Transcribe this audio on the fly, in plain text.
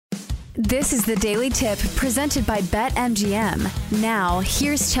This is the Daily Tip presented by BetMGM. Now,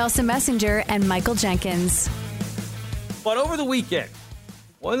 here's Chelsea Messenger and Michael Jenkins. But over the weekend,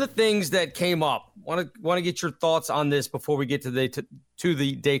 one of the things that came up, want to get your thoughts on this before we get to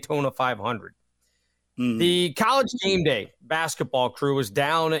the Daytona 500. The College Game Day basketball crew was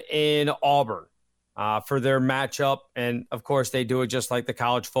down in Auburn for their matchup. And, of course, they do it just like the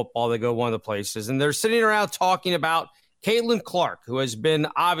college football. They go one of the places. And they're sitting around talking about Caitlin Clark, who has been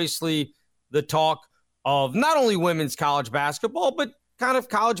obviously the talk of not only women's college basketball, but kind of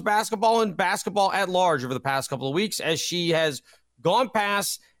college basketball and basketball at large over the past couple of weeks, as she has gone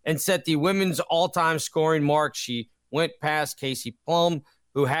past and set the women's all-time scoring mark. She went past Kelsey Plum,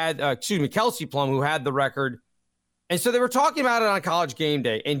 who had the record. And so they were talking about it on College Game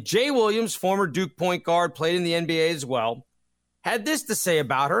Day. And Jay Williams, former Duke point guard, played in the NBA as well, had this to say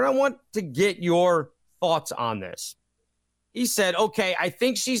about her. And I want to get your thoughts on this. He said, okay, I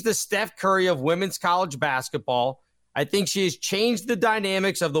think she's the Steph Curry of women's college basketball. I think she has changed the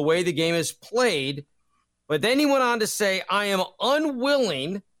dynamics of the way the game is played. But then he went on to say, I am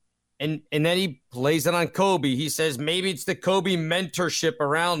unwilling, and then he plays it on Kobe. He says, maybe it's the Kobe mentorship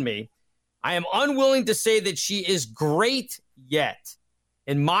around me. I am unwilling to say that she is great yet.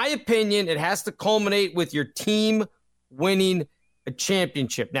 In my opinion, it has to culminate with your team winning a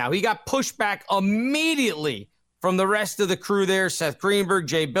championship. Now, he got pushed back immediately from the rest of the crew there, Seth Greenberg,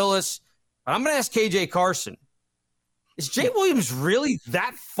 Jay Billis. But I'm going to ask KJ Carson, is Jay Williams really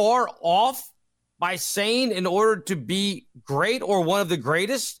that far off by saying in order to be great or one of the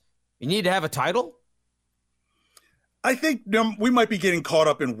greatest, you need to have a title? I think we might be getting caught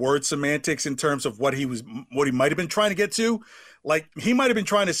up in word semantics in terms of what he might have been trying to get to. Like, he might have been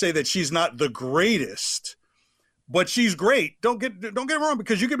trying to say that she's not the greatest, but she's great. Don't get it wrong,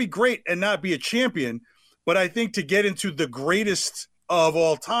 because you can be great and not be a champion. But I think to get into the greatest of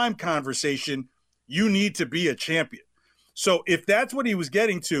all time conversation, you need to be a champion. So if that's what he was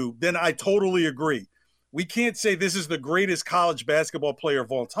getting to, then I totally agree. We can't say this is the greatest college basketball player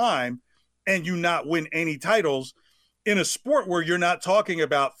of all time and you not win any titles in a sport where you're not talking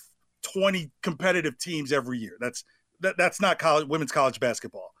about 20 competitive teams every year. That's not women's college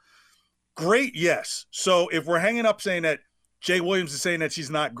basketball. Great, yes. So if we're hanging up saying that Jay Williams is saying that she's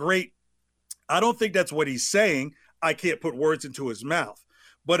not great, I don't think that's what he's saying. I can't put words into his mouth.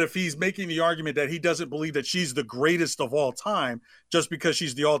 But if he's making the argument that he doesn't believe that she's the greatest of all time just because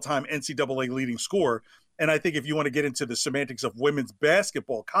she's the all-time NCAA leading scorer, and I think if you want to get into the semantics of women's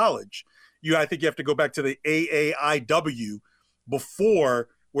basketball college, I think you have to go back to the AAIW before,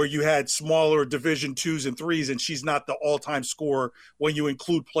 where you had smaller Division 2s and 3s, and she's not the all-time scorer when you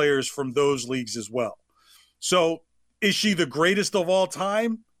include players from those leagues as well. So is she the greatest of all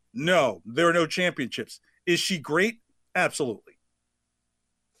time? No, there are no championships. Is she great? Absolutely.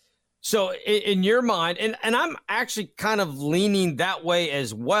 So in your mind, and I'm actually kind of leaning that way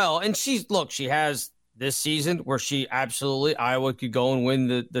as well. And she has this season where she absolutely, Iowa could go and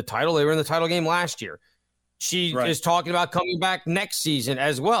win the title. They were in the title game last year. She is talking about coming back next season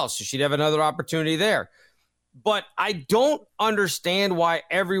as well. So she'd have another opportunity there. But I don't understand why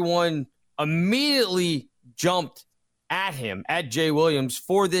everyone immediately jumped at him, at Jay Williams,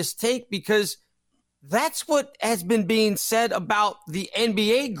 for this take, because that's what has been being said about the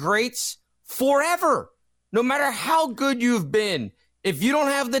NBA greats forever. No matter how good you've been, if you don't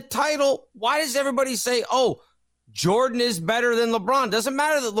have the title, why does everybody say, oh, Jordan is better than LeBron? Doesn't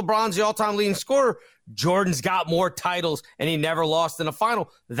matter that LeBron's the all-time leading scorer. Jordan's got more titles, and he never lost in a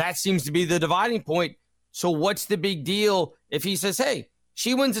final. That seems to be the dividing point. So what's the big deal if he says, hey,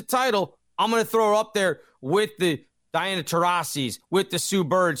 she wins a title, I'm going to throw her up there with the Diana Taurasi's, with the Sue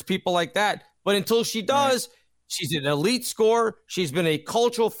Birds, people like that. But until she does, she's an elite scorer. She's been a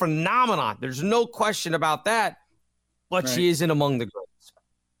cultural phenomenon. There's no question about that. But she isn't among the greats.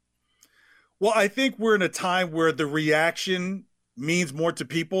 Well, I think we're in a time where the reaction means more to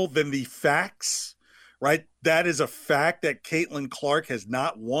people than the facts, right? That is a fact that Caitlin Clark has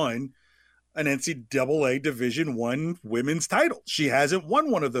not won an NCAA Division I women's title. She hasn't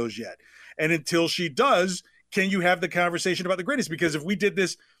won one of those yet. And until she does, can you have the conversation about the greatest? Because if we did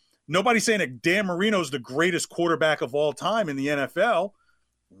this, nobody's saying that Dan Marino's the greatest quarterback of all time in the NFL.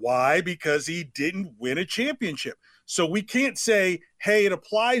 Why? Because he didn't win a championship. So we can't say, hey, it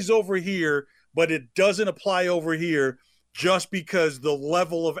applies over here, but it doesn't apply over here just because the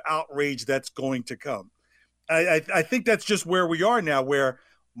level of outrage that's going to come. I think that's just where we are now, where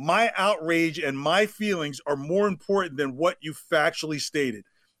my outrage and my feelings are more important than what you factually stated.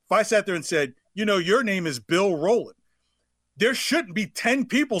 If I sat there and said, your name is Bill Rowland, there shouldn't be 10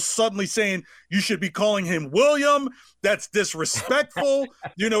 people suddenly saying you should be calling him William. That's disrespectful.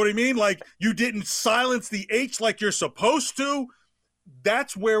 You know what I mean? Like, you didn't silence the H like you're supposed to.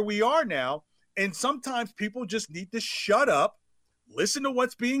 That's where we are now. And sometimes people just need to shut up, listen to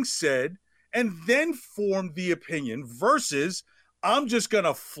what's being said, and then form the opinion versus I'm just going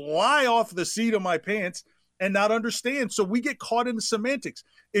to fly off the seat of my pants and not understand. So we get caught in the semantics.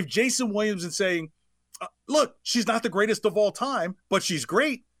 If Jason Williams is saying, look, she's not the greatest of all time, but she's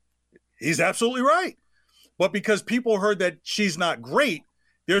great, he's absolutely right. But because people heard that she's not great,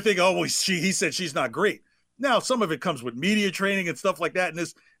 they're thinking, oh, well, he said she's not great. Now, some of it comes with media training and stuff like that. And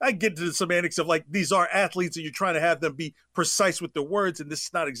this, I get to the semantics of like, these are athletes and you're trying to have them be precise with their words. And this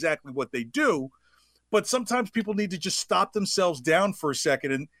is not exactly what they do. But sometimes people need to just stop themselves down for a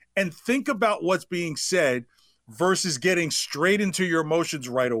second and think about what's being said versus getting straight into your emotions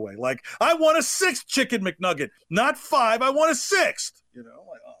right away. Like, I want a 6th chicken McNugget, not 5. I want a 6th. You know,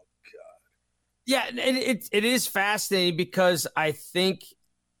 like, oh, God. Yeah, and it is fascinating because I think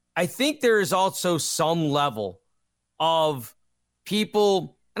there is also some level of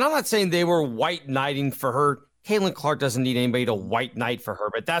people, and I'm not saying they were white knighting for her. Caitlin Clark doesn't need anybody to white knight for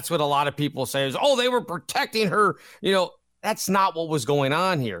her, but that's what a lot of people say is, oh, they were protecting her. You know, that's not what was going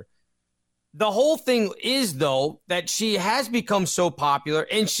on here. The whole thing is, though, that she has become so popular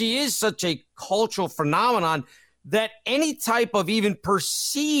and she is such a cultural phenomenon that any type of even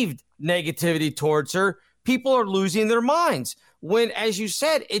perceived negativity towards her, people are losing their minds. When, as you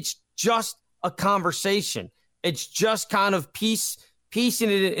said, it's just a conversation. It's just kind of piecing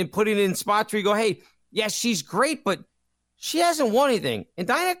it and putting it in spots where you go, hey, yes, she's great, but she hasn't won anything. And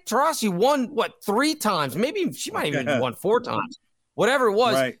Diana Taurasi won, 3 times? Maybe she might even have won 4 times. Whatever it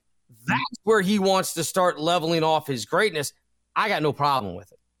was, right. That's where he wants to start leveling off his greatness. I got no problem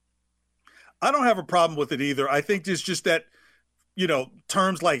with it. I don't have a problem with it either. I think it's just that, you know,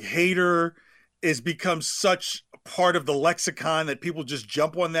 terms like hater has become such part of the lexicon that people just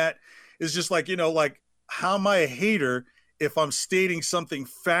jump on that. It's just like, you know, like, how am I a hater if I'm stating something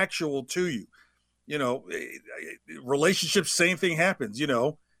factual to you? You know, relationships, same thing happens, you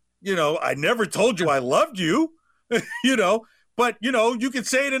know, I never told you I loved you, you know, but, you know, you can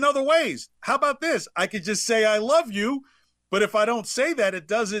say it in other ways. How about this? I could just say I love you, but if I don't say that, it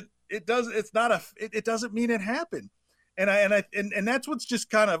doesn't mean it happened. And that's what's just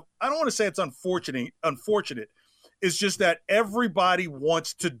kind of, I don't want to say it's unfortunate. It's just that everybody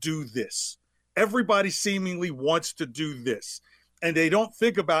wants to do this. Everybody seemingly wants to do this. And they don't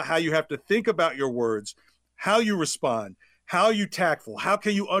think about how you have to think about your words, how you respond, how you tactful, how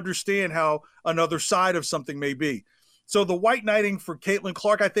can you understand how another side of something may be. So the white knighting for Caitlin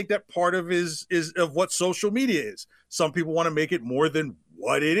Clark, I think that part of is of what social media is. Some people want to make it more than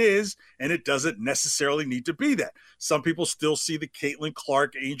what it is, and it doesn't necessarily need to be that. Some people still see the Caitlin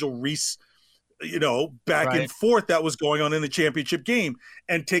Clark, Angel Reese, you know, back and forth that was going on in the championship game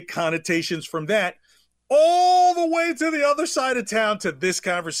and take connotations from that all the way to the other side of town to this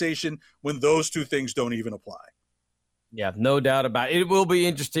conversation when those two things don't even apply. Yeah, no doubt about it. It will be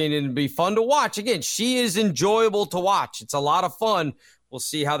interesting and be fun to watch. Again, she is enjoyable to watch. It's a lot of fun. We'll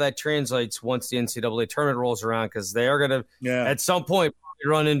see how that translates once the NCAA tournament rolls around, because they are going to, at some point,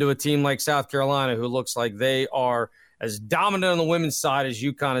 run into a team like South Carolina who looks like they are as dominant on the women's side as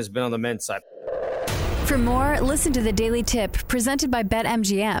UConn has been on the men's side. For more, listen to the Daily Tip presented by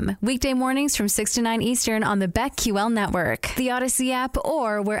BetMGM. Weekday mornings from 6 to 9 Eastern on the BetQL network, the Odyssey app,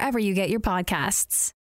 or wherever you get your podcasts.